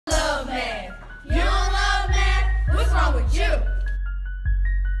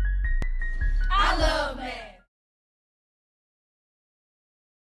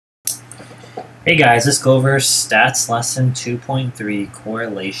Hey guys, let's go over stats lesson 2.3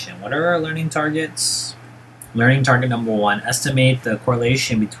 correlation. What are our learning targets? Learning target number 1, estimate the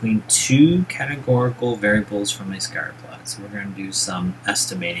correlation between two categorical variables from a scatter plot. So we're going to do some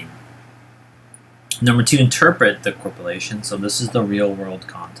estimating. Number 2, interpret the correlation. So this is the real world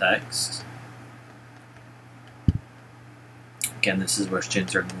context. Again, this is where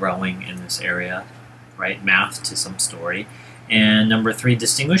students are growing in this area, right? Math to some story. And number 3,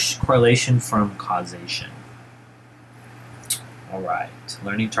 distinguish correlation from causation. All right,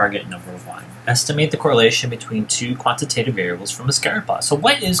 learning target number 1. Estimate the correlation between two quantitative variables from a scatter plot. So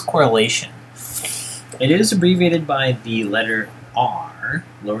what is correlation? It is abbreviated by the letter R,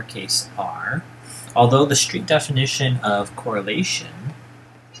 lowercase r, although the street definition of correlation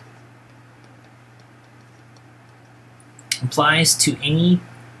applies to any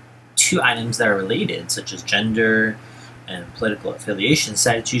two items that are related, such as gender and political affiliation.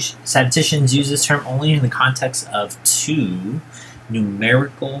 Statisticians use this term only in the context of two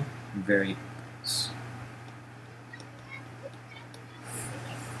numerical variables.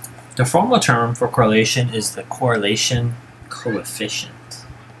 The formal term for correlation is the correlation coefficient.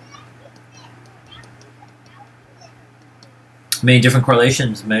 Many different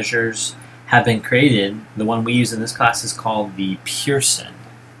correlations measures have been created. The one we use in this class is called the Pearson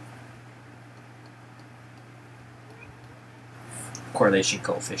correlation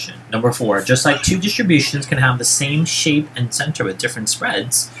coefficient. Number 4, just like two distributions can have the same shape and center with different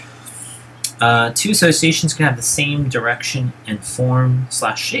spreads, two associations can have the same direction and form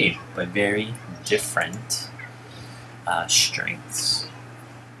 / shape, but very different strengths.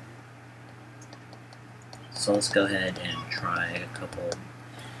 So let's go ahead and try a couple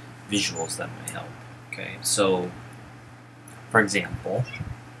visuals that might help. Okay, so for example,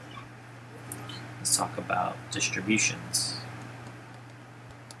 let's talk about distributions.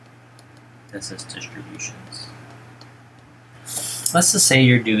 This is distributions. Let's just say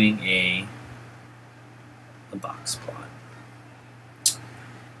you're doing a box plot.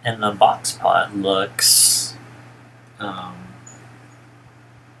 And the box plot looks it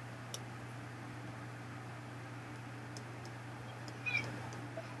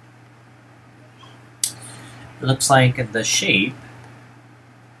looks like the shape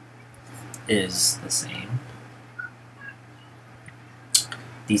is the same.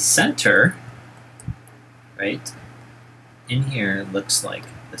 The center, right, in here looks like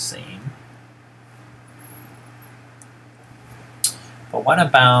the same. But what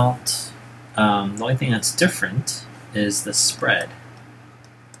about, the only thing that's different is the spread,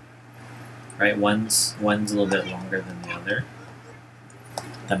 right? One's a little bit longer than the other.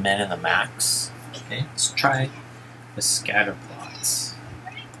 The min and the max. Okay, let's try with scatter plots.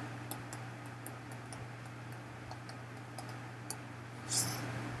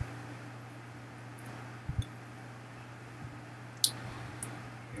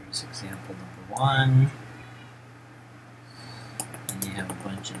 Example number 1, and you have a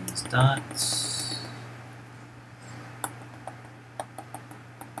bunch of these dots.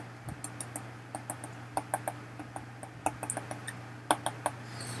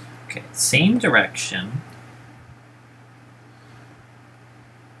 Okay, same direction.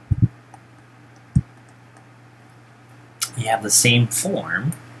 You have the same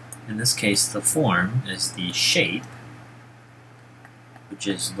form. In this case, the form is the shape, which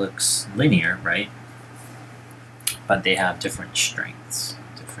looks linear, right? But they have different strengths.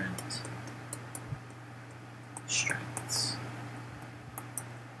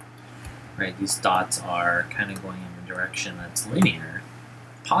 Right, these dots are kind of going in a direction that's linear,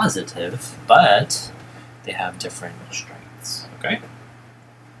 positive, but they have different strengths, okay?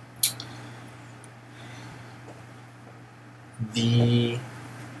 The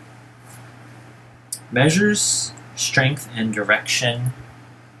measures strength and direction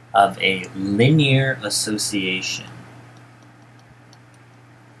of a linear association.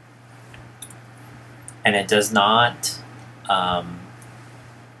 And it does not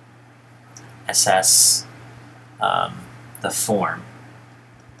assess the form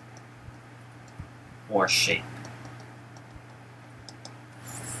or shape.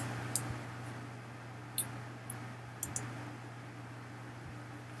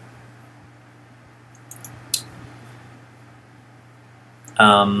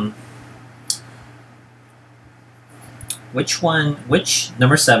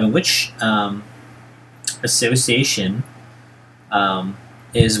 Number 7, which association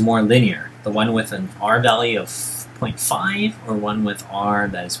is more linear? The one with an R value of 0.5 or one with R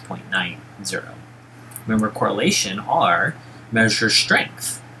that is 0.90? Remember, correlation, R, measures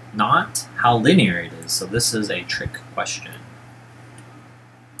strength, not how linear it is. So this is a trick question.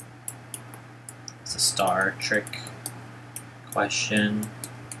 It's a star trick question.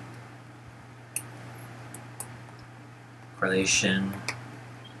 Correlation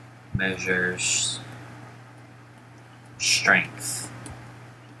measures strength,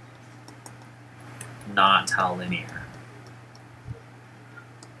 not how linear.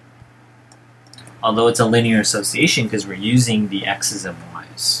 Although it's a linear association because we're using the x's and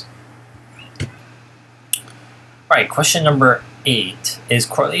y's. All right, question number 8. Is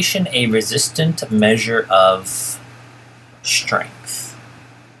correlation a resistant measure of strength?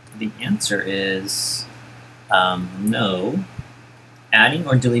 The answer is no. Adding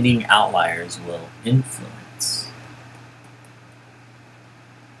or deleting outliers will influence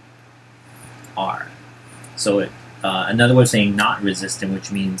R. So another way of saying not resistant,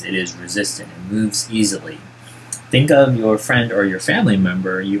 which means it is resistant. It moves easily. Think of your friend or your family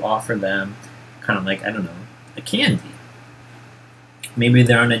member. You offer them kind of like, I don't know, a candy. Maybe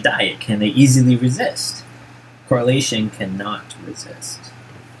they're on a diet. Can they easily resist? Correlation cannot resist.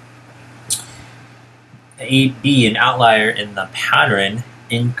 B, an outlier in the pattern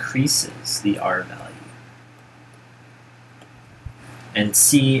increases the R value. And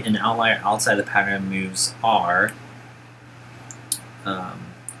C, an outlier outside the pattern moves R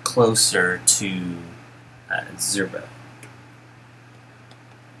closer to 0.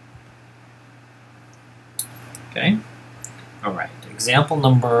 Okay? All right, example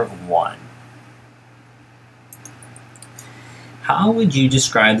number 1. How would you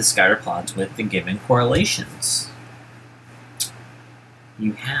describe the scatter plots with the given correlations?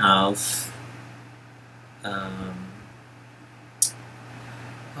 You have, oh,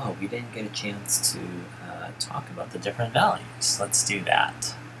 we didn't get a chance to talk about the different values. Let's do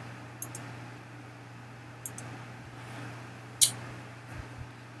that.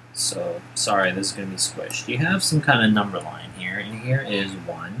 So, sorry, this is going to be squished. You have some kind of number line here, and here is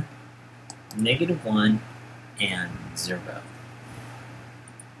 1, -1, and 0.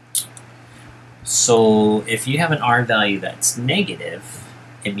 So if you have an R value that's negative,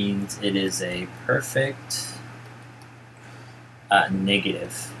 it means it is a perfect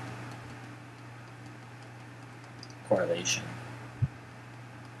negative correlation.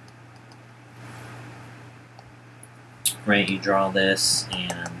 Right, you draw this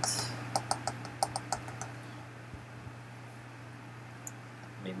and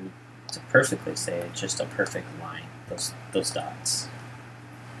maybe to perfectly say it's just a perfect line, those dots.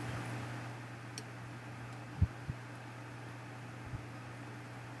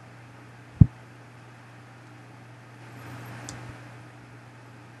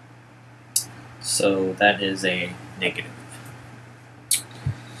 So that is a negative.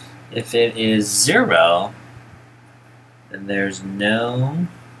 If it is 0, then there's no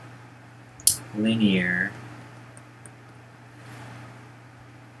linear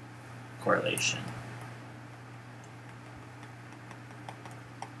correlation.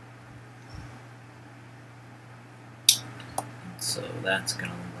 So that's going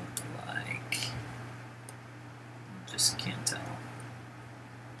to look like, just can't tell.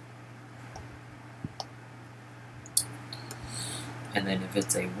 And then if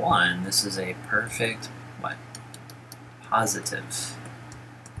it's a 1, this is a perfect, what? Positive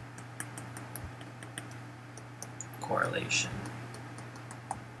correlation.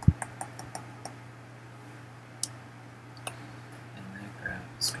 And that graph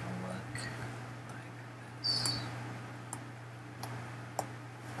is going to look like this.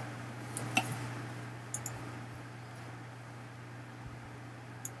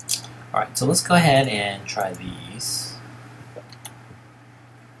 Alright, so let's go ahead and try these.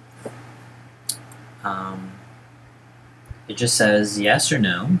 It just says yes or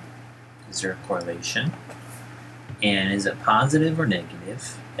no. Is there a correlation? And is it positive or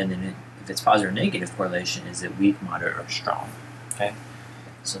negative? And then if it's positive or negative correlation, is it weak, moderate, or strong? Okay.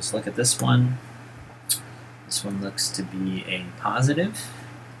 So let's look at this one. This one looks to be a positive.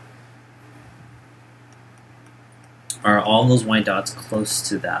 Are all those white dots close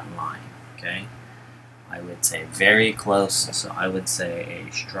to that line? Okay. I would say very close. So I would say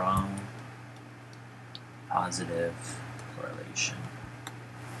a strong positive correlation.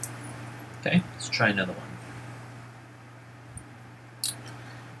 Okay, let's try another one.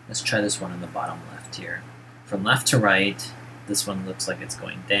 Let's try this one on the bottom left here. From left to right, this one looks like it's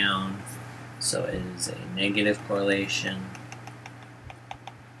going down, so it is a negative correlation.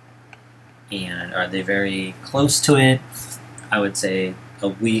 And are they very close to it? I would say a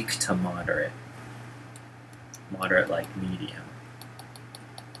weak to moderate. Moderate like medium.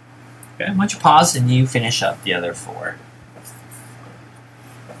 Okay, why don't you pause and you finish up the other 4.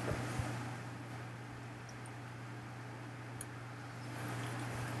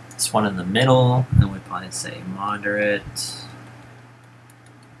 Let's this one in the middle, and we'd probably say moderate.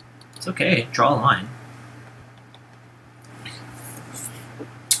 It's okay, draw a line.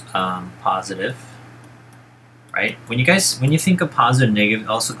 Positive, right? When you think of positive, negative,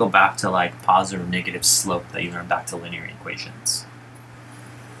 also go back to like positive, negative slope that you learned back to linear equations.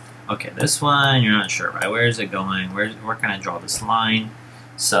 Okay, this one you're not sure, right? Where is it going? Where can I draw this line?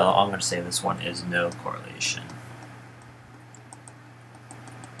 So I'm going to say this one is no correlation.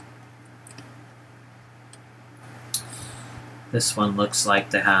 This one looks like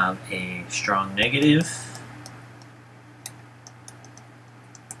to have a strong negative.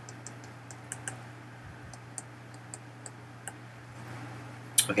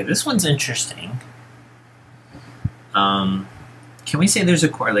 Okay, this one's interesting. Can we say there's a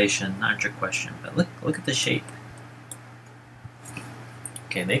correlation? Not a trick question, but look at the shape.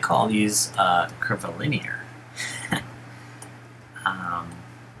 Okay, they call these curvilinear.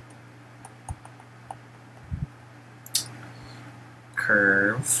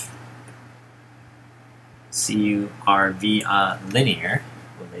 Curve, C-U-R-V, linear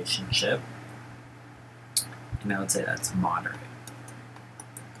relationship, and I would say that's moderate.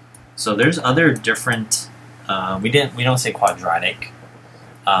 So there's other different. We don't say quadratic,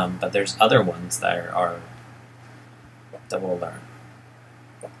 but there's other ones that that we'll learn.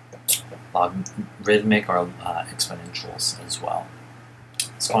 Logarithmic or exponentials as well.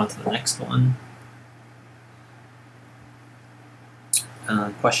 Let's go on to the next one.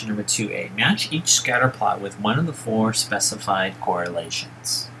 Question number 2A. Match each scatter plot with one of the 4 specified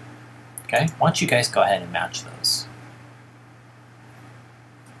correlations. Okay, why don't you guys go ahead and match those.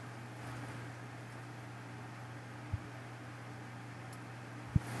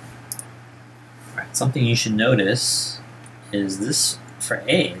 Alright, something you should notice is this, for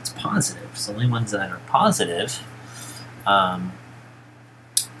A, it's positive. So the only ones that are positive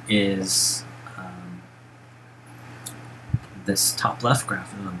is this top left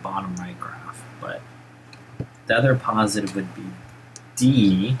graph and the bottom right graph, but the other positive would be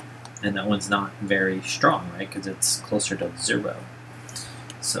D, and that one's not very strong, right, because it's closer to 0.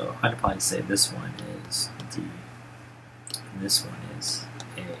 So I'd probably say this one is D, and this one is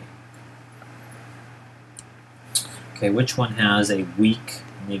A. Okay, which one has a weak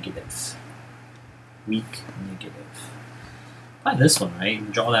negative? Weak negative. Probably this one, right? You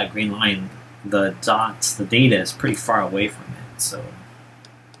draw that green line. The dots, the data is pretty far away from it, so.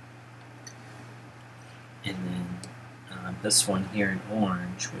 And then this one here in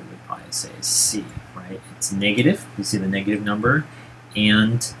orange, we would probably say C, right? It's negative. You see the negative number,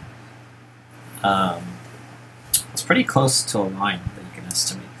 and it's pretty close to a line that you can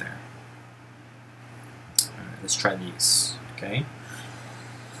estimate there. All right, let's try these. Okay.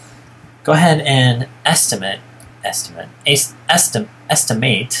 Go ahead and estimate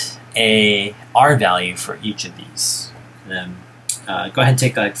a R value for each of these. And then go ahead and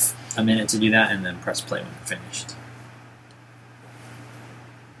take like a minute to do that, and then press play when you're finished.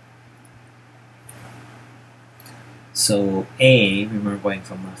 So A, remember going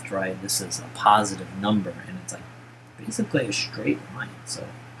from left to right, this is a positive number, and it's like basically a straight line. So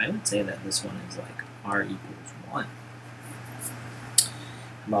I would say that this one is like R equals 1.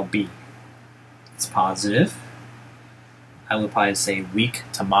 How about B? It's positive. I would probably say weak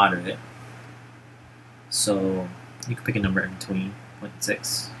to moderate. So you could pick a number in between,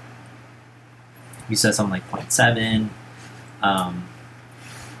 0.6. You said something like 0.7,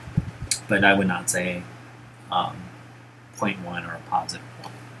 but I would not say 0.1 or a positive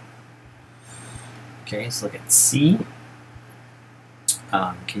 1. Okay, so look at C.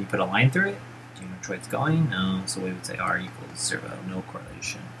 Can you put a line through it? Do you know which way it's going? No, so we would say R equals 0, no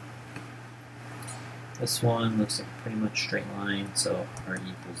correlation. This one looks like a pretty much straight line, so R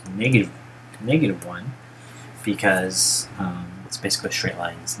equals negative 1, because it's basically a straight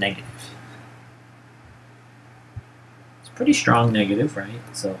line, it's negative. It's pretty strong negative, right?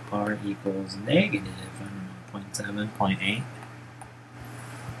 So R equals negative, I don't know, 0.7, 0.8.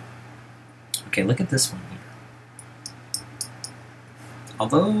 Okay, look at this one here.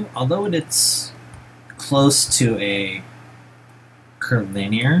 Although it's close to a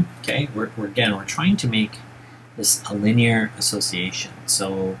curvilinear, okay, we're trying to make this a linear association.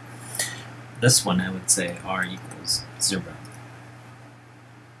 So this one I would say R equals 0,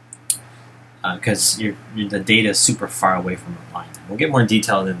 because the data is super far away from the line. We'll get more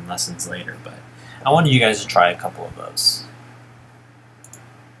detailed in lessons later, but I wanted you guys to try a couple of those.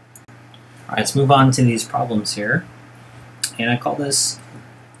 All right, let's move on to these problems here, and I call this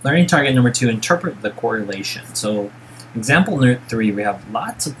learning target number 2, interpret the correlation. So example 3, we have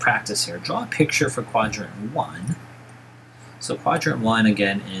lots of practice here. Draw a picture for quadrant 1. So quadrant 1,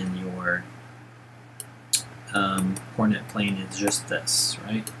 again, in your your coordinate plane is just this,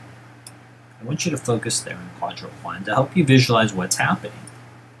 right? I want you to focus there in quadrant 1 to help you visualize what's happening.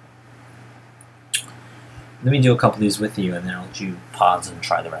 Let me do a couple of these with you, and then I'll let you pause and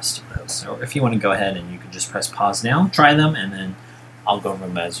try the rest of those. Or if you want to go ahead and you can just press pause now, try them, and then I'll go over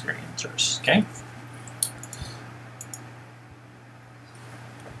them as your answers, okay?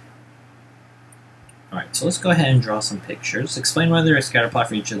 Alright, so let's go ahead and draw some pictures. Explain whether a scatter plot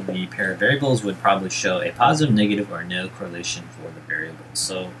for each of the pair of variables would probably show a positive, negative, or no correlation for the variables.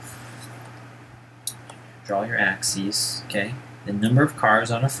 So, draw your axes, okay? The number of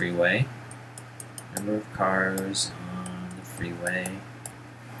cars on a freeway. Number of cars on the freeway,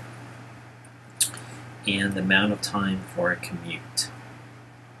 and the amount of time for a commute.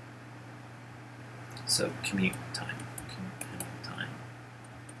 So commute time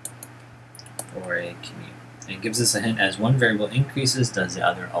for a commute. And it gives us a hint: as one variable increases, does the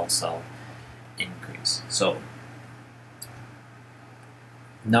other also increase? So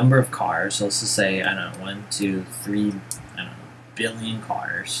number of cars. So let's just say, I don't know, 1, 2, 3, I don't know, billion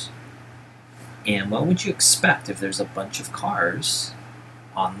cars. And what would you expect if there's a bunch of cars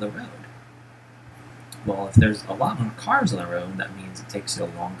on the road? Well, if there's a lot more cars on the road, that means it takes you a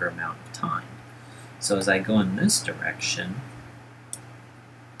longer amount of time. So as I go in this direction,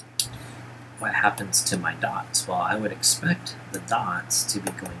 what happens to my dots? Well, I would expect the dots to be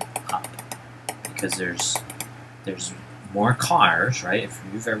going up because there's more cars, right? If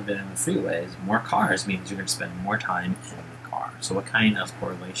you've ever been in the freeways, more cars means you're going to spend more time in the car. So what kind of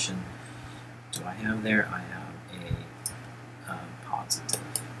correlation do I have there? I have a positive.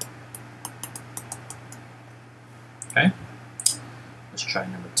 Okay, let's try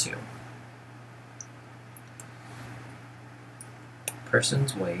number 2.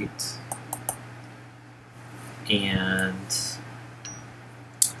 Person's weight and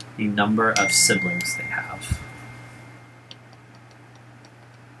the number of siblings they have.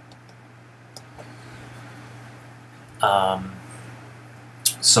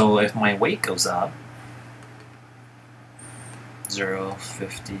 So if my weight goes up, 0,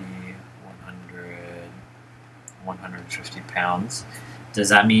 50, 100, 150 pounds, does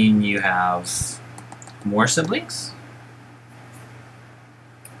that mean you have more siblings?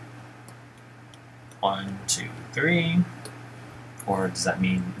 1, 2, 3. Or does that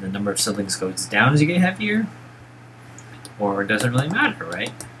mean the number of siblings goes down as you get heavier? Or it doesn't really matter,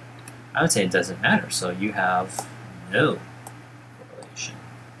 right? I would say it doesn't matter, so you have no correlation.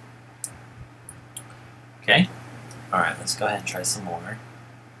 Okay? Alright, let's go ahead and try some more.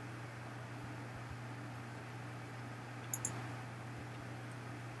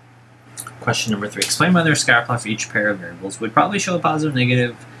 Question number 3. Explain whether a scatter plot for each pair of variables would probably show a positive,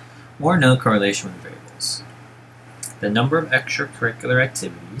 negative, or no correlation with variables. The number of extracurricular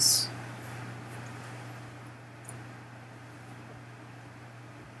activities.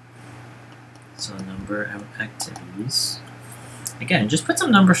 So number of activities. Again, just put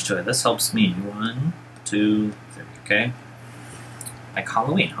some numbers to it. This helps me. 1, 2, 3, okay? Like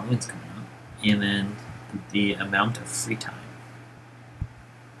Halloween. Halloween's coming up. And then the amount of free time.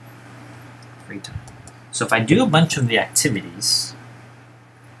 So if I do a bunch of the activities,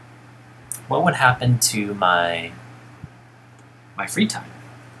 what would happen to my free time?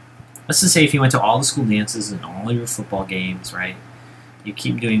 Let's just say if you went to all the school dances and all your football games, right? You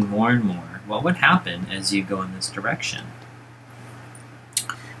keep doing more and more. What would happen as you go in this direction?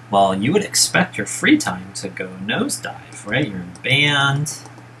 Well, you would expect your free time to go nosedive, right? You're in band.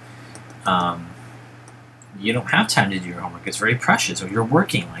 You don't have time to do your homework. It's very precious, or you're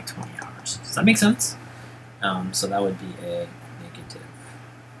working like 20 hours. Does that make sense? So that would be a negative.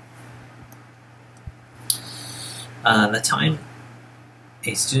 The time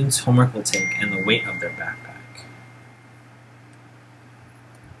a student's homework will take and the weight of their backpack.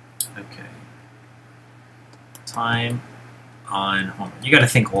 Okay. Time on homework. You got to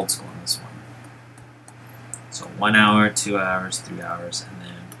think old school on this one. So 1 hour, 2 hours, 3 hours, and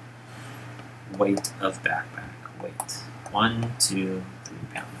then weight of backpack. Weight. 1, 2, 3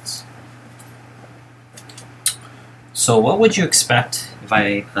 pounds. So what would you expect if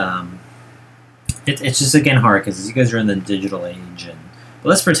I, it's just again hard because you guys are in the digital age, but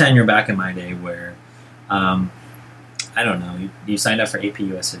let's pretend you're back in my day where, I don't know, you signed up for AP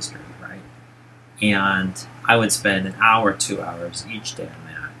US History, right? And I would spend 1 hour, 2 hours each day on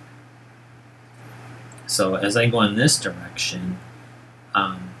that. So as I go in this direction,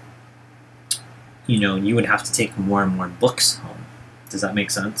 you know, you would have to take more and more books home. Does that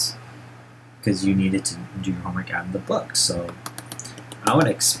make sense? Because you needed to do your homework out of the book. So I would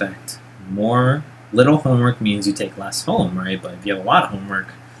expect more. Little homework means you take less home, right? But if you have a lot of homework,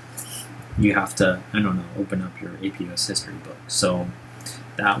 you have to, I don't know, open up your APUS history book. So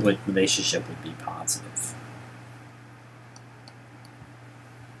that relationship would be positive.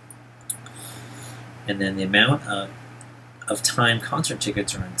 And then the amount of time concert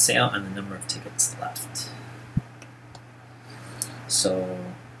tickets are on sale and the number of tickets left. So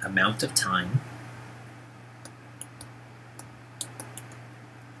amount of time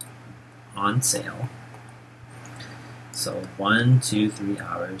on sale. So 1, 2, 3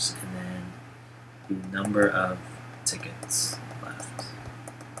 hours, and then the number of tickets left.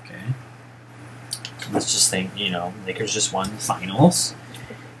 Okay. Let's just think, you know, Lakers just won finals.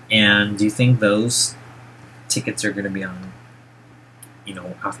 And do you think those tickets are going to be on, you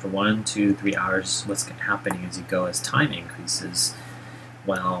know, after 1, 2, 3 hours? What's happening as you go as time increases?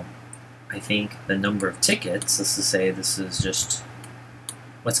 Well, I think the number of tickets, let's just say this is just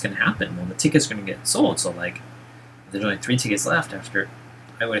what's going to happen. Well, the tickets are going to get sold. So, like, if there's only 3 tickets left after,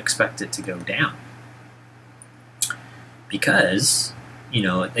 I would expect it to go down. Because, you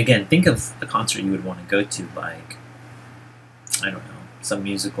know, again, think of the concert you would want to go to, like, I don't know, some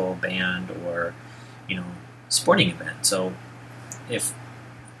musical band or, you know, sporting event. So if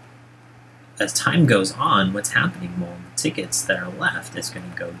as time goes on, what's happening? Well, the tickets that are left is going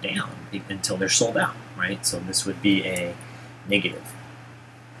to go down until they're sold out, right? So this would be a negative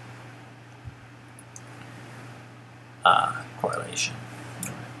correlation.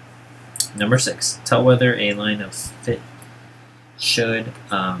 Right. Number 6, tell whether a line of fit should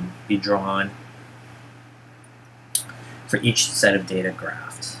be drawn for each set of data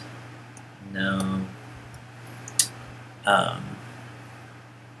graphed. No.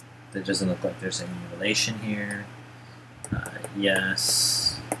 It doesn't look like there's any relation here.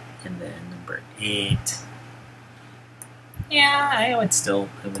 Yes. And then number 8. Yeah, I would still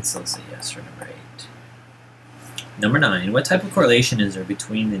say yes for number 8. Number 9, what type of correlation is there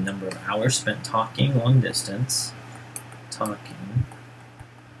between the number of hours spent talking long distance, and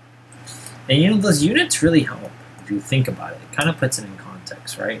you know, those units really help if you think about it. It kind of puts it in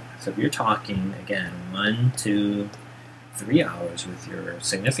context, right? So if you're talking, again, 1, 2, 3 hours with your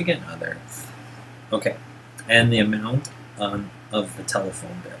significant other, okay, and the amount of the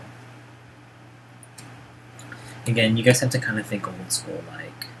telephone bill. Again, you guys have to kind of think old school,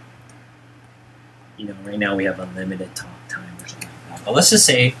 like, you know, right now we have unlimited talk time or something like that. But let's just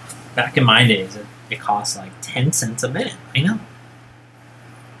say, back in my days, it cost like 10 cents a minute. I know.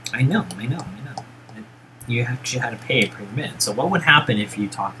 You actually had to pay per minute. So what would happen if you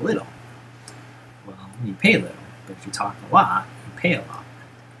talk little? Well, you pay little. But if you talk a lot, you pay a lot.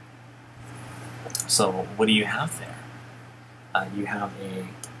 So what do you have there? You have a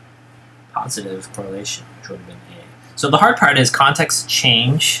positive correlation, which would have been A. So the hard part is context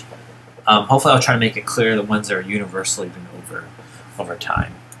change. Hopefully I'll try to make it clear the ones that are universally been over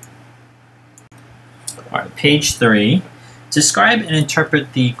time. All right, page 3. Describe and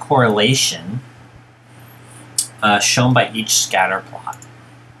interpret the correlation shown by each scatter plot.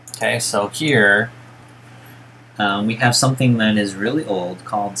 Okay, so here we have something that is really old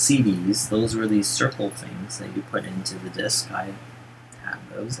called CDs. Those were these circle things that you put into the disc. I have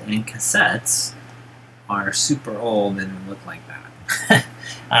those. And cassettes are super old and look like that.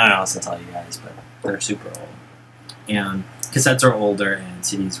 I don't know what else to tell you guys, but they're super old. And cassettes are older and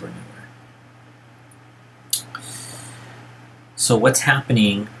CDs were newer. So what's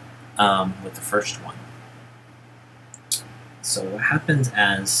happening with the first one? So what happens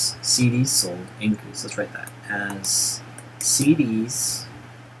as CDs sold increase? Let's write that. As CDs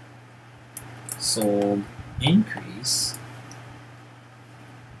sold increase,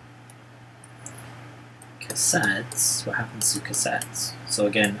 cassettes, what happens to cassettes? So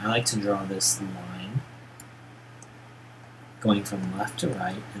again, I like to draw this line going from left to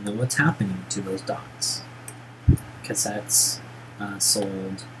right, and then what's happening to those dots? Cassettes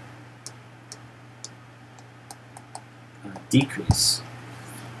sold decrease,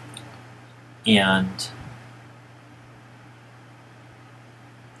 and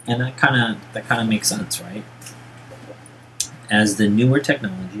that kind of makes sense, right? As the newer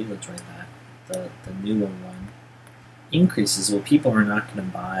technology, let's write that, the newer one increases, well, people are not going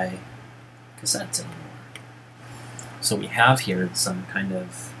to buy cassettes anymore. So we have here some kind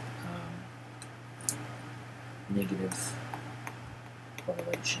of negative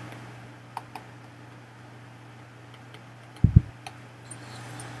correlation.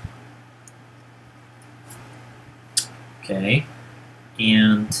 Okay,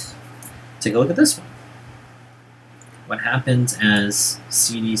 and take a look at this one. What happens as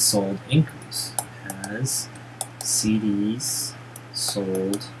CDs sold increase? As CDs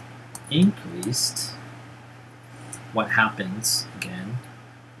sold increased, what happens again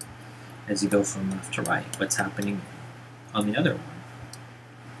as you go from left to right. What's happening on the other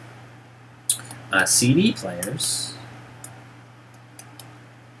one? CD players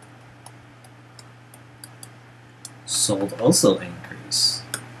sold also increase.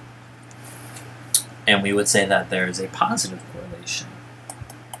 And we would say that there is a positive correlation.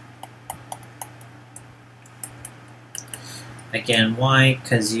 Again, why?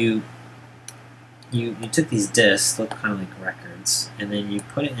 Because you took these discs, look kind of like records, and then you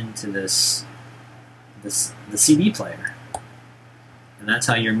put it into the CD player, and that's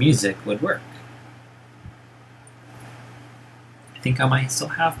how your music would work. I think I might still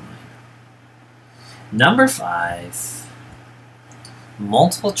have mine. Number 5,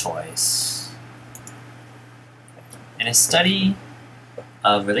 multiple choice. In a study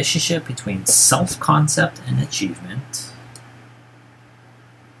of relationship between self-concept and achievement.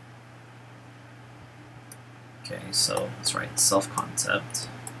 Okay, so let's write self-concept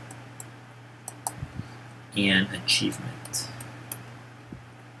and achievement.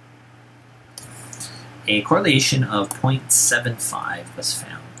 A correlation of 0.75 was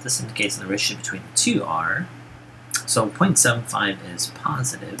found. This indicates the relationship between the two are, so 0.75 is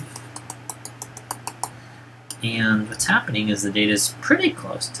positive, and what's happening is the data is pretty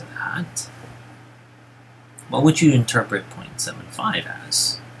close to that. What would you interpret 0.75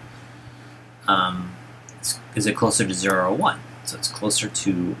 as? Is it closer to 0 or 1? So it's closer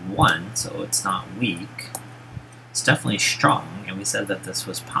to 1, so it's not weak. It's definitely strong, and we said that this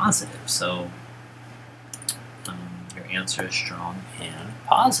was positive, so your answer is strong and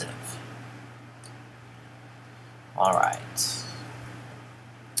positive. Alright.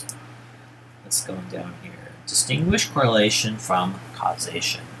 Let's go down here. Distinguish correlation from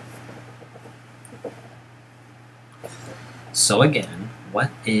causation. So again, what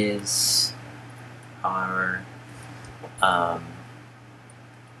is our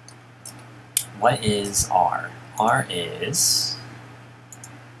what is R? R is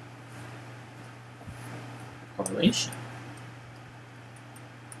correlation.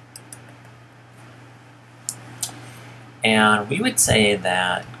 And we would say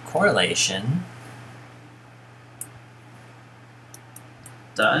that correlation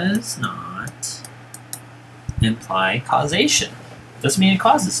does not imply causation. Doesn't mean it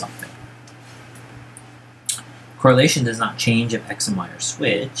causes something. Correlation does not change if X and Y are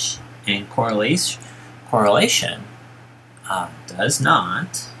switched, and correlation does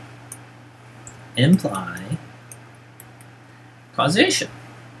not imply causation.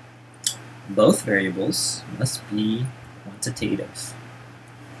 Both variables must be quantitative.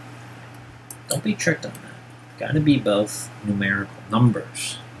 Don't be tricked on that. Got to be both numerical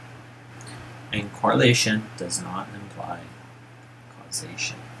numbers. And correlation does not imply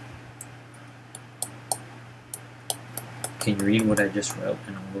causation. Can you read what I just wrote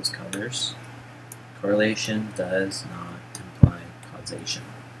in all those colors? Correlation does not imply causation.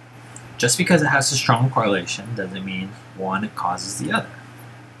 Just because it has a strong correlation doesn't mean one causes the other.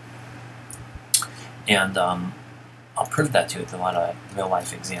 And I'll prove that to you with a lot of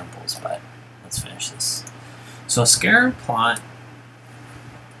real-life examples, but let's finish this. So scatter plots,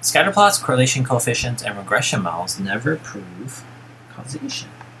 correlation coefficients, and regression models never prove causation.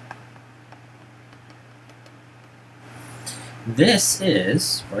 This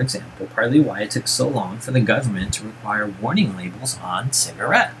is, for example, partly why it took so long for the government to require warning labels on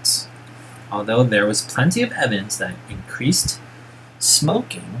cigarettes. Although there was plenty of evidence that increased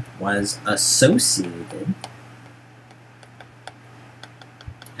smoking was associated,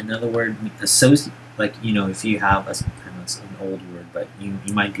 another word, like, you know, if you have, I know it's an old word, but you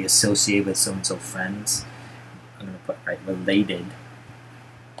might be associated with so-and-so friends. I'm going to put, right, related.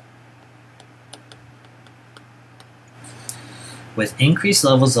 With increased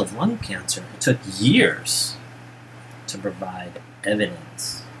levels of lung cancer, it took years to provide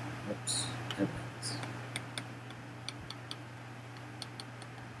evidence. Oops, evidence.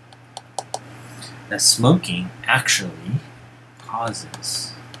 That smoking actually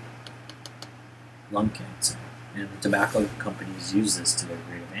causes lung cancer, and the tobacco companies use this to their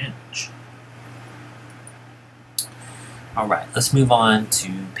great advantage. All right, let's move on to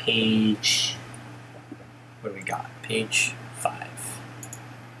page, what do we got? Page 5.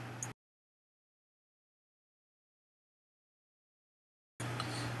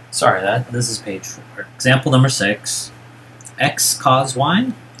 Sorry, this is page 4. Example number 6. X cause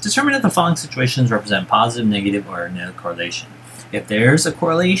Y. Determine if the following situations represent positive, negative, or no correlation. If there's a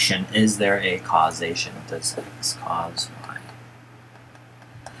correlation, is there a causation? Does X cause Y?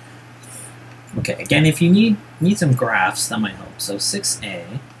 Okay, again, if you need some graphs, that might help. So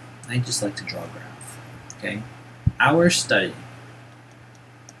 6a, I just like to draw a graph. Okay, our study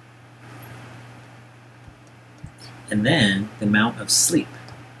and then the amount of sleep.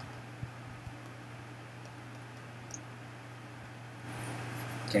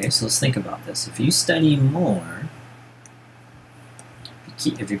 Okay, so let's think about this. If you study more,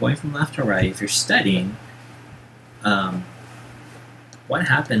 if you're going from left to right, if you're studying, what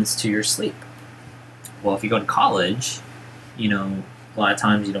happens to your sleep? Well, if you go to college, you know, a lot of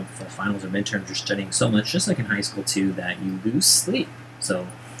times, you know, for finals or midterms, you're studying so much, just like in high school too, that you lose sleep. So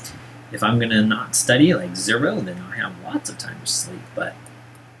if I'm going to not study like 0, then I have lots of time to sleep. But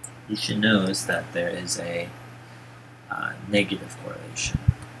you should know is that there is a negative correlation.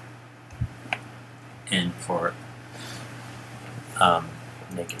 And for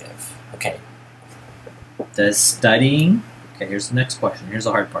negative. Okay. Does studying, okay, here's the next question. Here's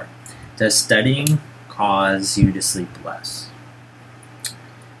the hard part. Does studying cause you to sleep less?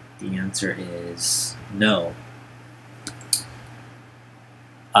 The answer is no.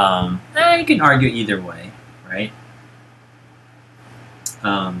 You can argue either way, right?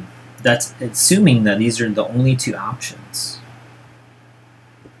 That's assuming that these are the only 2 options.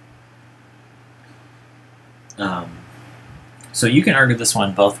 So you can argue this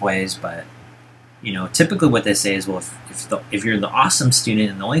one both ways, but you know, typically what they say is, well, if you're the awesome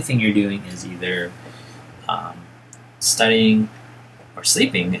student and the only thing you're doing is either studying or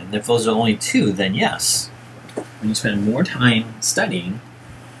sleeping, and if those are only 2, then yes. When you spend more time studying,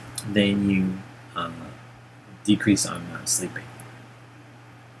 then you decrease on sleeping.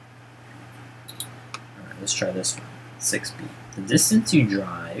 All right, let's try this one. 6B. The distance you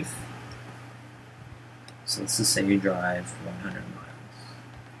drive. So let's just say you drive 100 miles.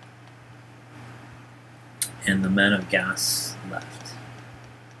 And the amount of gas left.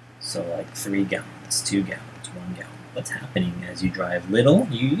 So like 3 gallons, 2 gallons, 1 gallon. What's happening as you drive little,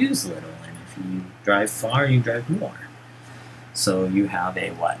 you use little. And if you drive far, you drive more. So you have a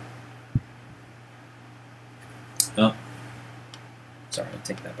what? Oh, sorry, I'll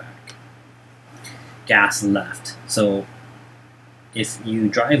take that back. Gas left. So if you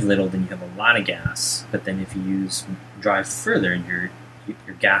drive little, then you have a lot of gas. But then if you drive further, your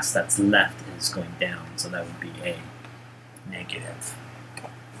gas that's left is going down. So that would be a negative.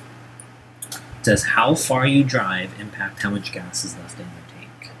 Does how far you drive impact how much gas is left in your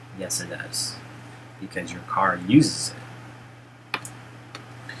tank? Yes, it does, because your car uses it.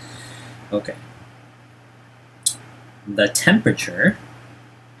 Okay. The temperature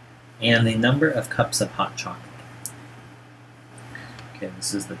and the number of cups of hot chocolate. Okay,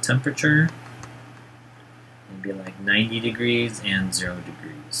 this is the temperature. It'd be like 90 degrees and 0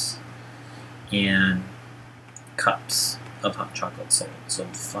 degrees. And cups of hot chocolate sold. So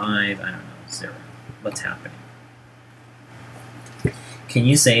 5, I don't know, 0. What's happening? Can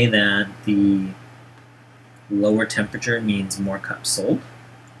you say that the lower temperature means more cups sold?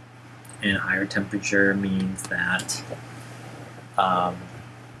 And higher temperature means that, I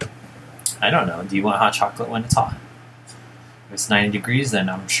don't know, do you want hot chocolate when it's hot? If it's 90 degrees, then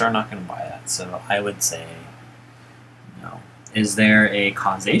I'm sure not going to buy that. So I would say no. Is there a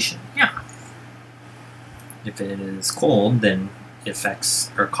causation? Yeah. If it is cold, then it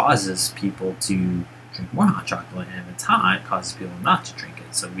affects or causes people to drink more hot chocolate, and if it's hot, it causes people not to drink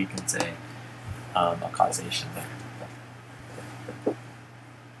it. So we can say a causation there.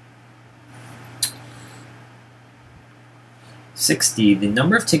 60, the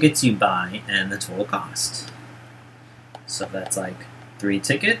number of tickets you buy and the total cost. So that's like 3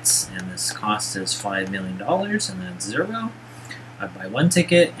 tickets, and this cost is $5 million, and that's 0. I buy 1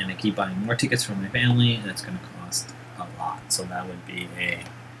 ticket, and I keep buying more tickets for my family, and it's going to cost a lot. So that would be a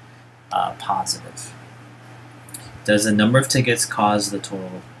positive. Does the number of tickets cause the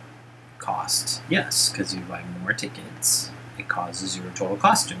total cost? Yes, because you buy more tickets, it causes your total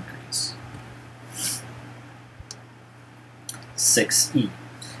cost to increase. 6E,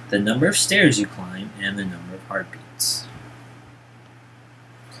 the number of stairs you climb and the number of heartbeats.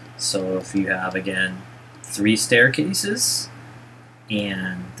 So if you have, again, 3 staircases,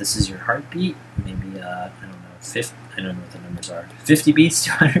 and this is your heartbeat, maybe, I don't know, I don't know what the numbers are, 50 beats,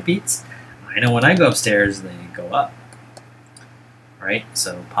 200 beats. I know when I go upstairs, they go up, right?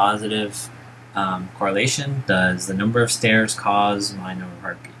 So positive correlation. Does the number of stairs cause my number of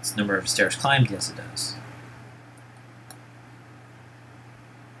heartbeats? Number of stairs climbed? Yes, it does.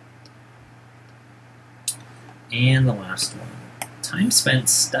 And the last one, time spent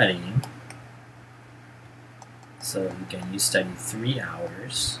studying. So again, you study 3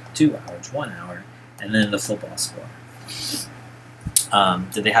 hours, 2 hours, 1 hour, and then the football score.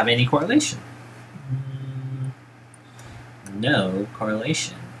 Did they have any correlation? No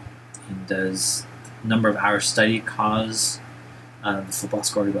correlation. And does number of hours studied cause the football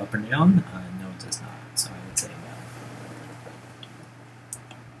score to go up or down? No, it does not. So I would say no.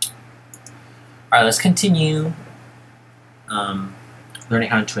 Alright, let's continue learning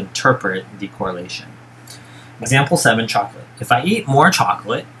how to interpret the correlation. Example 7, chocolate. If I eat more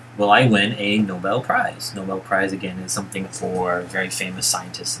chocolate, will I win a Nobel Prize? Nobel Prize, again, is something for very famous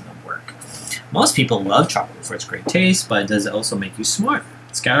scientists in the work. Most people love chocolate for its great taste, but does it also make you smarter?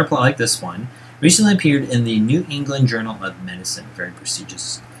 Scatter plot like this one recently appeared in the New England Journal of Medicine, a very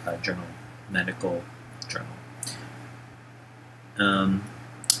prestigious journal, medical journal. I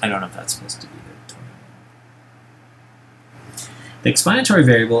don't know if that's supposed to be the 21. The explanatory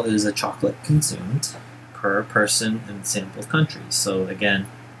variable is the chocolate consumed per person in the sample countries. So again,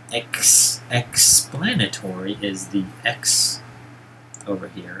 explanatory is the X over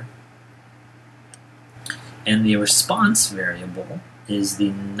here. And the response variable is the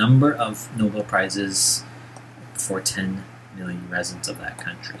number of Nobel Prizes for 10 million residents of that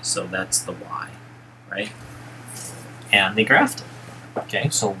country. So that's the Y, right? And they graphed it. Okay,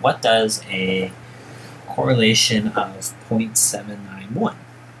 so what does a correlation of 0.791?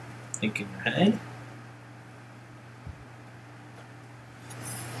 Think in your head.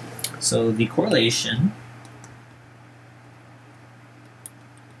 So the correlation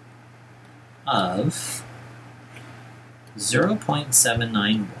of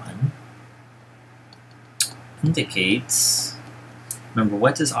 0.791 indicates, remember,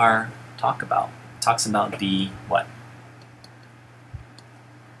 what does R talk about? It talks about the what?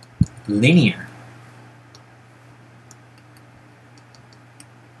 Linear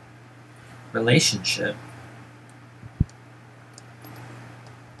relationship.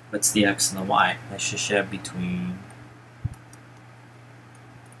 What's the X and the Y? Relationship between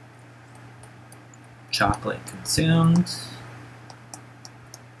chocolate consumed,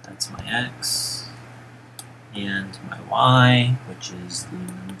 that's my X, and my Y, which is the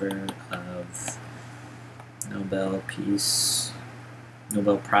number of Nobel Prize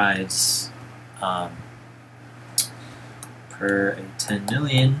per a 10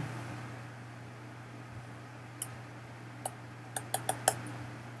 million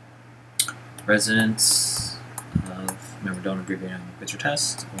residents of, remember, don't abbreviate on your quiz or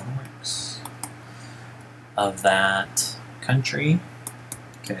test or homeworks, of that country.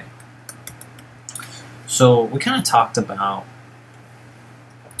 Okay. So we kind of talked about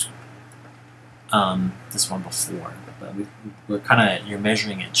this one before, but we're kind of, you're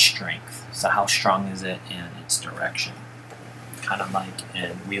measuring its strength. So how strong is it and its direction? Kind of like,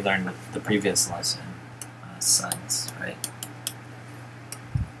 and we learned with the previous lesson, suds, right?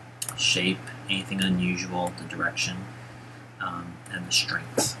 Shape, anything unusual, the direction, and the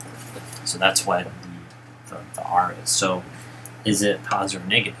strength. So that's what the R is. So is it positive or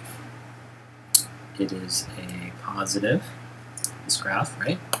negative? It is a positive, this graph,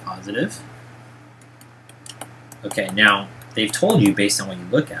 right? Positive. Okay, now they've told you based on what you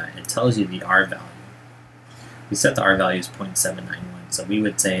look at, it tells you the R value. We set the R value as 0.791, so we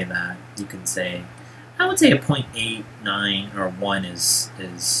would say that, you can say, I would say a 0.89 or 1 is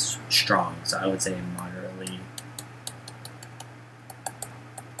strong, so I would say moderately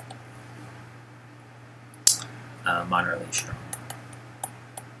strong.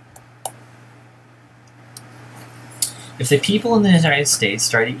 If the people in the United States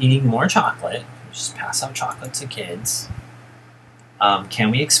started eating more chocolate, just pass out chocolate to kids, can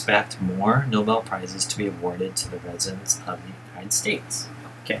we expect more Nobel Prizes to be awarded to the residents of the United States?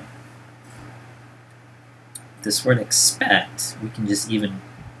 Okay. This word expect, we can just even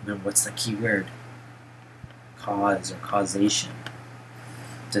remember what's the key word? Cause or causation.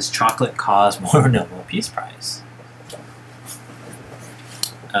 Does chocolate cause more Nobel Peace Prize?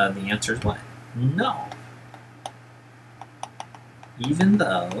 The answer is what? No. Even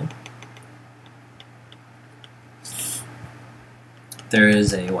though there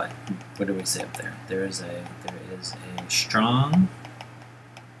is a what? What do we say up there? There is a strong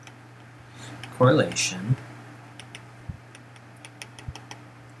correlation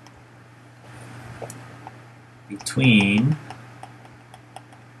between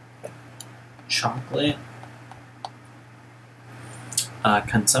chocolate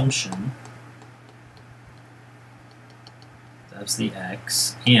consumption, that's the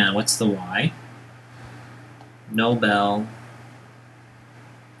X, and what's the Y? Nobel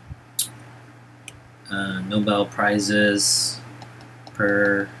Prizes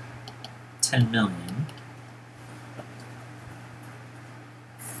per 10 million.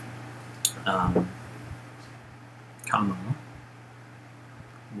 Comma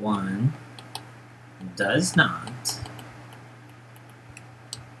 1 does not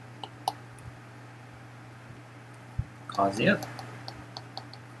cause the other.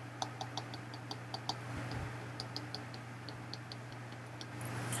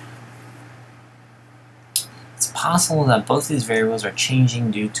 It's possible that both these variables are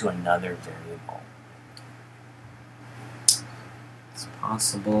changing due to another variable. It's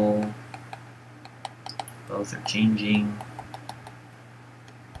possible both are changing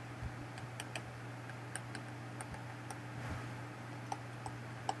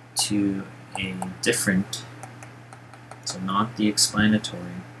to a different, so not the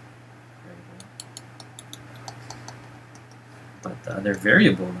explanatory variable, but the other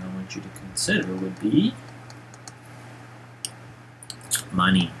variable that I want you to consider would be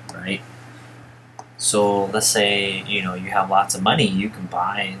money, right? So let's say, you know, you have lots of money, you can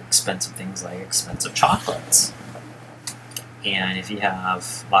buy expensive things like expensive chocolates. And if you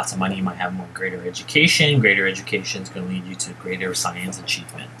have lots of money, you might have more greater education. Greater education is going to lead you to greater science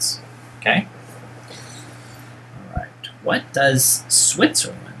achievements. Okay? All right. What does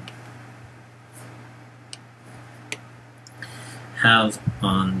Switzerland have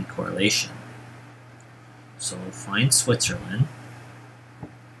on the correlation? So find Switzerland.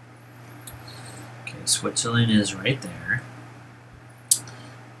 Okay, Switzerland is right there.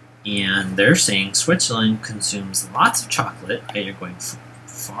 And they're saying Switzerland consumes lots of chocolate, right? You're going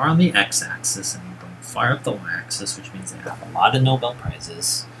far on the x-axis and you're going far up the y-axis, which means they have a lot of Nobel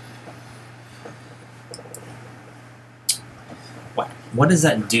Prizes. What does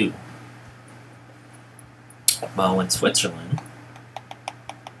that do? Well, when Switzerland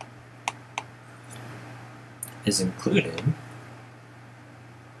is included,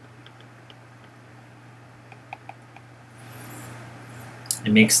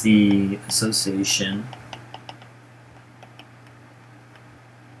 it makes the association,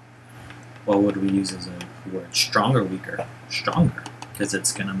 what would we use as a word? Stronger, weaker? Stronger, because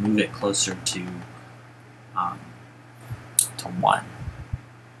it's going to move it closer to 1.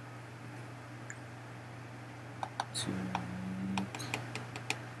 To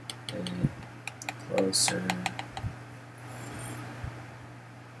make it closer.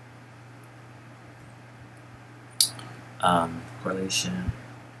 Correlation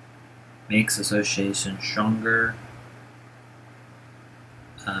makes association stronger.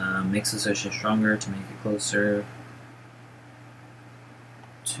 Makes association stronger to make it closer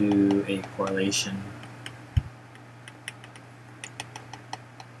to a correlation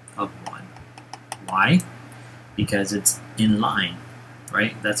of 1. Why? Because it's in line,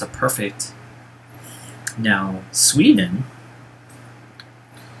 right? That's a perfect. Now Sweden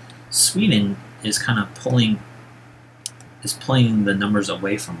is kind of pulling the numbers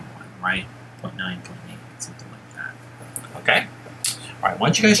away from 1, right? 0.9, 0.8, something like that. Okay? Alright, why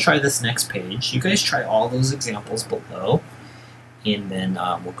don't you guys try this next page? You guys try all those examples below, and then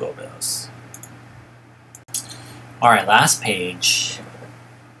we'll go over those. Alright, last page.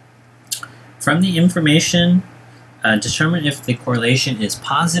 From the information, determine if the correlation is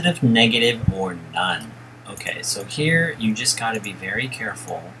positive, negative, or none. Okay, so here you just got to be very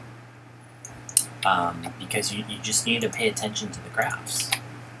careful. Because you just need to pay attention to the graphs.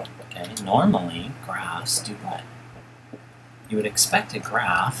 Okay, normally graphs do what? You would expect a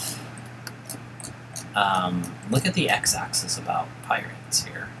graph. Look at the x-axis about pirates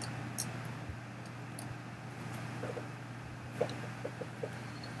here.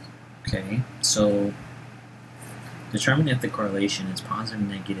 Okay, so determine if the correlation is positive,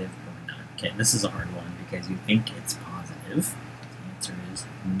 negative, or none. Okay, this is a hard one because you think it's positive. The answer is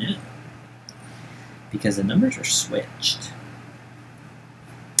no, because the numbers are switched.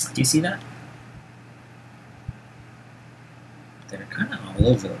 Do you see that? They're kind of all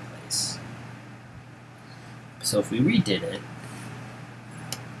over the place. So if we redid it,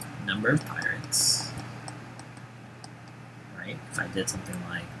 number of pirates, right? If I did something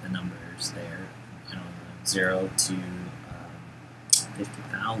like the numbers there, I don't know, 0 to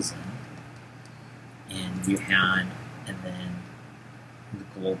 50,000, and you had, and then the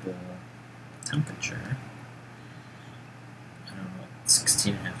global temperature, I don't know what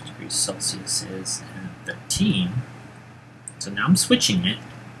 16.5 degrees Celsius is, and 13. So now I'm switching it,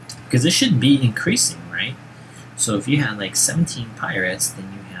 because it should be increasing, right? So if you had like 17 pirates,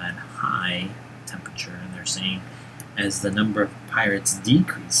 then you had high temperature, and they're saying as the number of pirates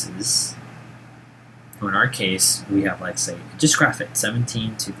decreases, or in our case, we have, like, say, just graph it,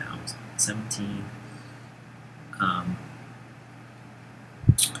 17 to 1,000, 17,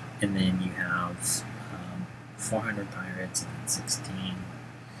 and then you have 400 pirates and then 16.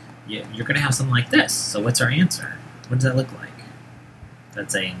 Yeah, you're going to have something like this. So what's our answer? What does that look like?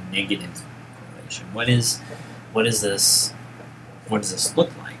 That's a negative correlation. What is this? What does this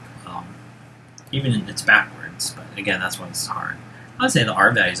look like? Even it's backwards, but again, that's why it's hard. I would say the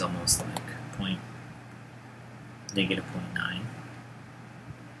R value is almost like -0.9.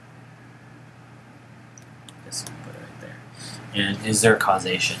 guess you can put it right there. And is there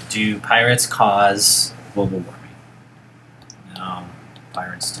causation? Do pirates cause global warming? No,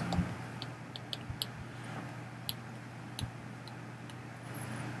 pirates don't.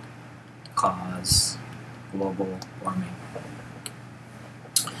 Cause global warming.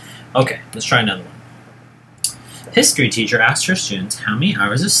 Okay, let's try another one. History teacher asked her students how many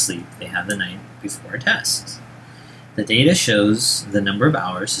hours of sleep they had the night before a test. The data shows the number of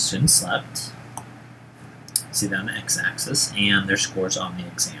hours the students slept, see that on the x-axis, and their scores on the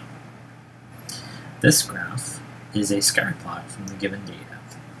exam. This graph is a scatter plot from the given data.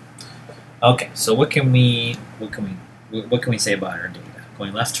 Okay, so what can we say about our data?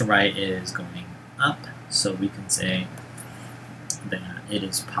 Going left to right is going up, so we can say that it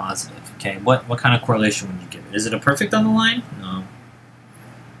is positive. Okay, what kind of correlation would you give it? Is it a perfect on the line? No.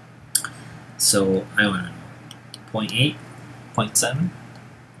 So I want to know 0.8, 0.7.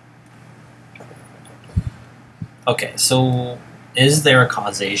 Okay, so is there a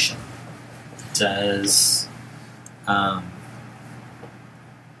causation? Does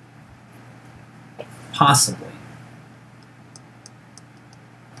possibly.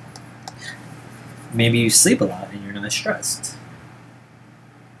 Maybe you sleep a lot and you're not stressed.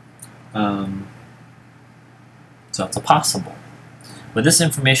 So it's a possible. Would this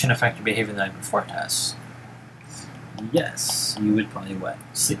information affect your behavior the night before tests? Yes, you would probably what?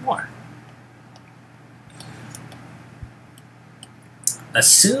 Sleep more.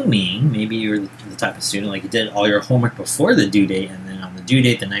 Assuming maybe you're the type of student like you did all your homework before the due date, and then on the due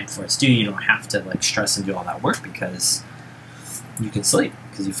date the night before it's due, you don't have to like stress and do all that work because you can sleep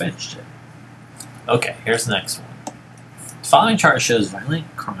because you finished it. Okay, here's the next one. The following chart shows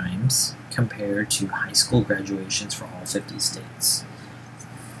violent crimes compared to high school graduations for all 50 states.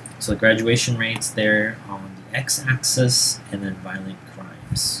 So the graduation rates there on the x-axis, and then violent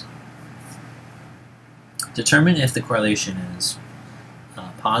crimes. Determine if the correlation is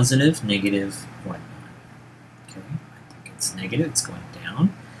positive, negative, or not. Okay, I think it's negative, it's going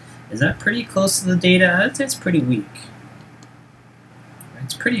down. Is that pretty close to the data? It's pretty weak.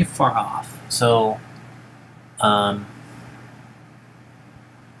 It's pretty far off. So, I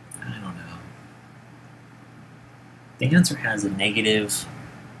don't know. The answer has a negative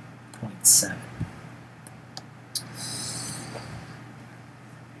 0.7.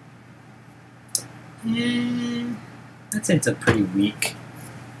 I'd say it's a pretty weak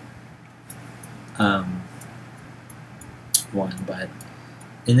one, but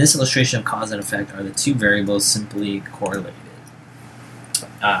in this illustration of cause and effect, are the two variables simply correlated?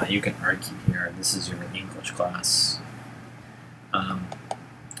 You can argue here. This is your English class. I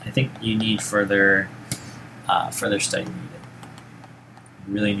think you need further study needed.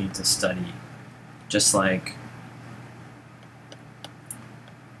 You really need to study, just like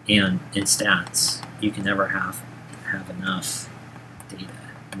in stats, you can never have enough data,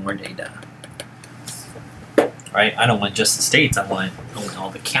 more data. Right? I don't want just the states. I want all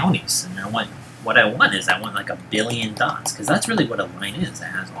the counties, and what I want is like 1 billion dots, because that's really what a line is. It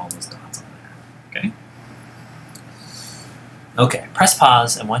has all those dots on there. Okay. Okay. Press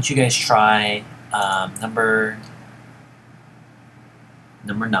pause, and once you guys try number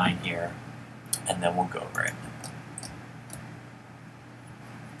 9 here, and then we'll go over it.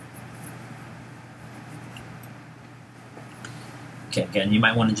 Okay. Again, you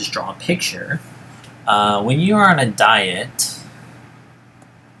might want to just draw a picture. When you are on a diet,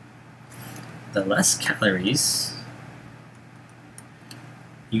 the less calories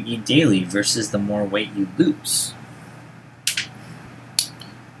you eat daily versus the more weight you lose.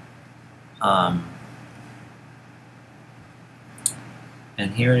 And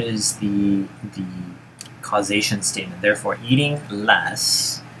here is the causation statement. Therefore, eating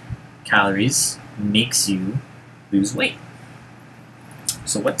less calories makes you lose weight.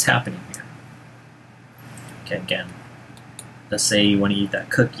 So what's happening here? Okay, again, let's say you want to eat that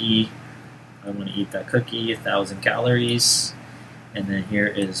cookie. I want to eat that cookie, 1,000 calories, and then here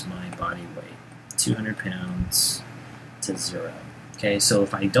is my body weight, 200 pounds to 0. Okay, so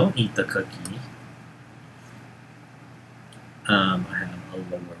if I don't eat the cookie, I have a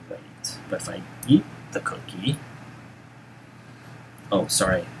lower weight. But if I eat the cookie, oh,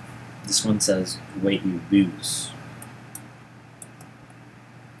 sorry, this one says weight you lose.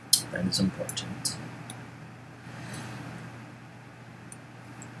 That is important.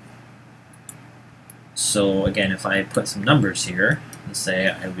 So again, if I put some numbers here, let's say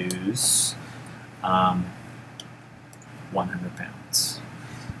I lose 100 pounds.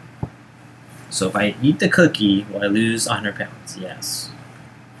 So if I eat the cookie, will I lose 100 pounds? Yes.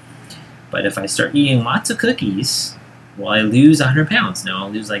 But if I start eating lots of cookies, will I lose 100 pounds? No, I'll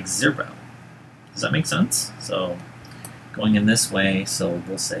lose like 0. Does that make sense? So going in this way, so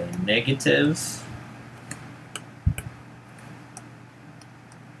we'll say negative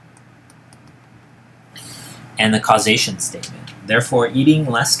and the causation statement. Therefore, eating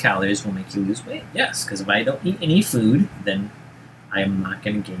less calories will make you lose weight. Yes, because if I don't eat any food, then I am not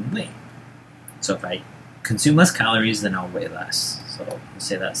going to gain weight. So if I consume less calories, then I'll weigh less. So we'll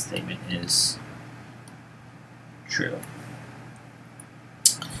say that statement is true.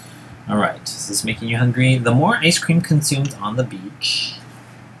 All right, is this making you hungry? The more ice cream consumed on the beach,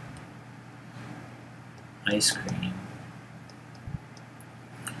 ice cream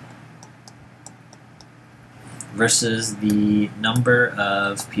versus the number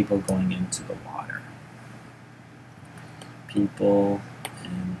of people going into the water. People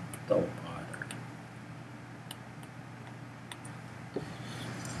in the water.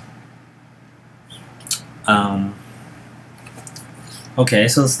 Okay,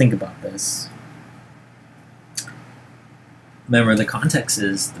 so let's think about this. Remember, the context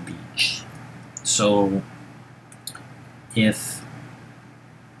is the beach. So if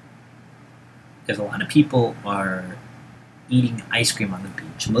a lot of people are eating ice cream on the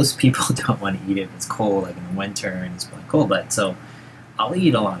beach, most people don't want to eat it if it's cold, like in the winter and it's really cold. But so I'll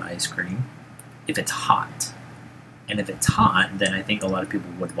eat a lot of ice cream if it's hot. And if it's hot, then I think a lot of people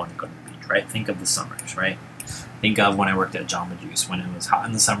would want to go to the beach, right? Think of the summers, right? Think of when I worked at Jamba Juice. When it was hot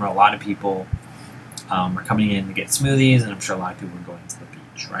in the summer, a lot of people were coming in to get smoothies, and I'm sure a lot of people were going to the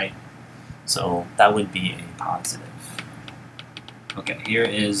beach, right? So that would be a positive. Okay, here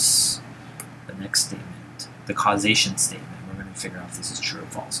is the next statement, the causation statement. We're going to figure out if this is true or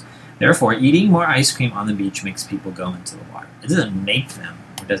false. Therefore, eating more ice cream on the beach makes people go into the water. It doesn't make them.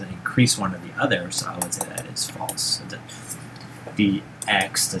 It doesn't increase one or the other, so I would say that is false. The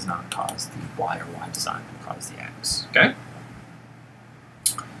X does not cause the Y, or Y does not cause the X. Okay?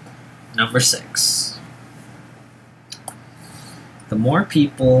 Number 6. The more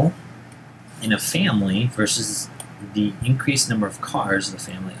people in a family versus the increased number of cars the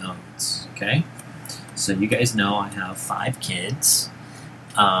family owns. Okay? So you guys know I have 5 kids.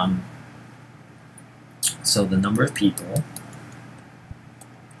 So the number of people,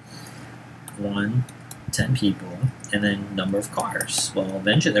 1, 10 people, and then number of cars. Well,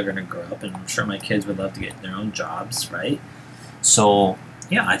 eventually they're going to grow up, and I'm sure my kids would love to get their own jobs, right? So,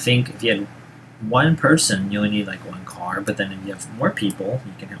 yeah, I think if you had 1 person, you only need like 1 car, but then if you have more people,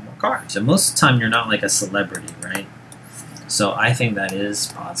 you can have more cars. And most of the time, you're not like a celebrity, right? So I think that is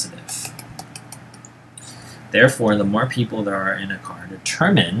positive. Therefore, the more people there are in a car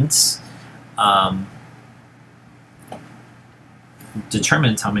determines how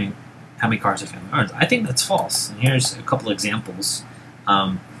many cars a family owns. I think that's false. And here's a couple examples.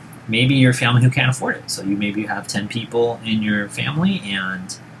 Maybe your family who can't afford it. So maybe you have 10 people in your family,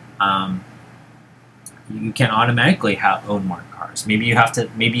 and you can automatically own more cars. Maybe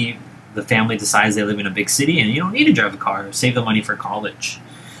the family decides they live in a big city and you don't need to drive a car. Save the money for college.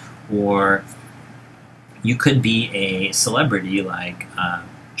 Or you could be a celebrity like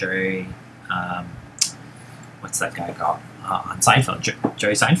Jerry. What's that guy called? On Seinfeld,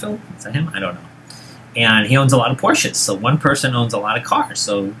 Jerry Seinfeld? Is that him? I don't know. And he owns a lot of Porsches, so 1 person owns a lot of cars.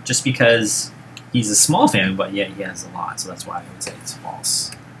 So just because he's a small family, but yet he has a lot, so that's why I would say it's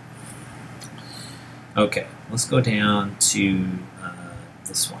false. Okay, let's go down to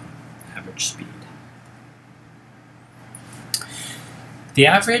this one, average speed. The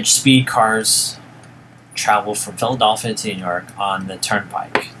average speed cars travel from Philadelphia to New York on the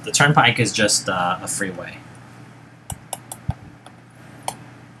Turnpike. The Turnpike is just a freeway.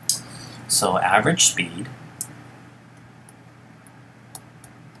 So average speed.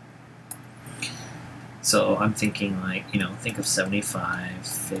 So I'm thinking like, think of 75,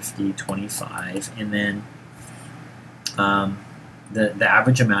 50, 25, and then the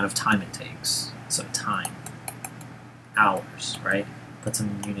average amount of time it takes. So time, hours, right? Put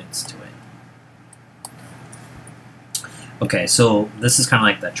some units to it. Okay, so this is kind of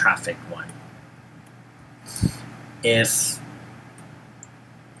like the traffic one. If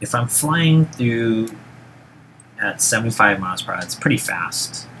I'm flying through at 75 miles per hour, it's pretty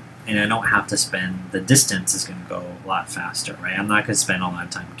fast. And I don't have to spend, the distance is going to go a lot faster, right? I'm not going to spend a lot of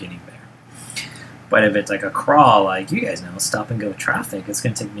time getting there. But if it's like a crawl, like you guys know, stop and go traffic, it's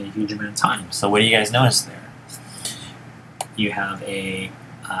going to take me a huge amount of time. So what do you guys notice there? You have a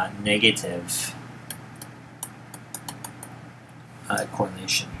negative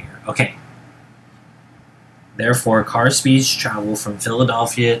correlation here. Okay. Therefore, car speeds travel from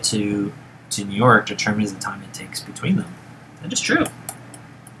Philadelphia to New York determines the time it takes between them. That is true.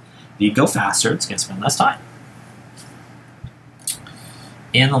 If you go faster, it's going to spend less time.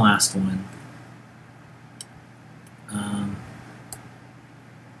 And the last one,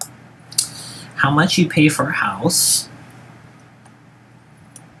 how much you pay for a house,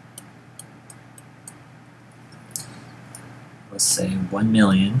 let's say 1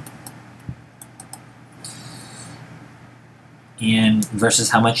 million, and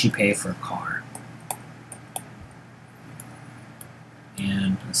versus how much you pay for a car,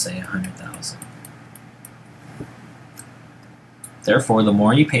 and let's say 100,000. Therefore, the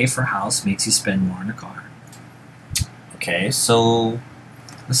more you pay for a house makes you spend more on a car. Okay, so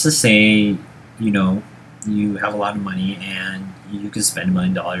let's just say, you know, you have a lot of money and you could spend $1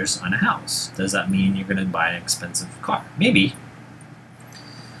 million on a house. Does that mean you're going to buy an expensive car? Maybe.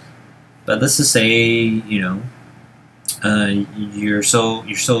 But let's just say, you know, you're so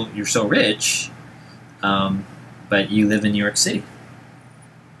rich, but you live in New York City,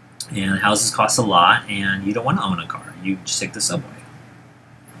 and houses cost a lot, and you don't want to own a car. You just take the subway.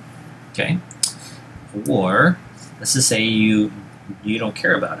 Okay, or let's just say you don't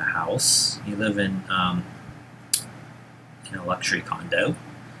care about a house. You live in a luxury condo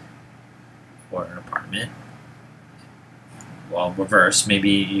or an apartment. Well, reverse.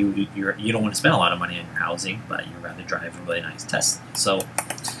 Maybe you don't want to spend a lot of money on your housing, but you'd rather drive a really nice Tesla. So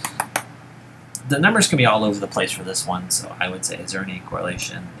the numbers can be all over the place for this one. So I would say, is there any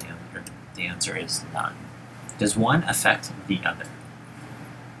correlation? The answer is none. Does one affect the other?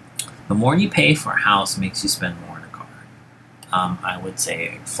 The more you pay for a house makes you spend more on a car. I would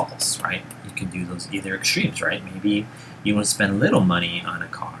say false, right? You can do those either extremes, right? Maybe you want to spend little money on a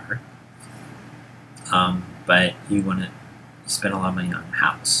car, but you want to spend a lot of money on a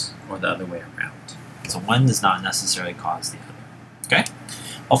house, or the other way around. So one does not necessarily cause the other. Okay?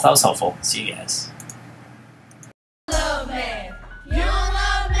 Hope that was helpful. See you guys.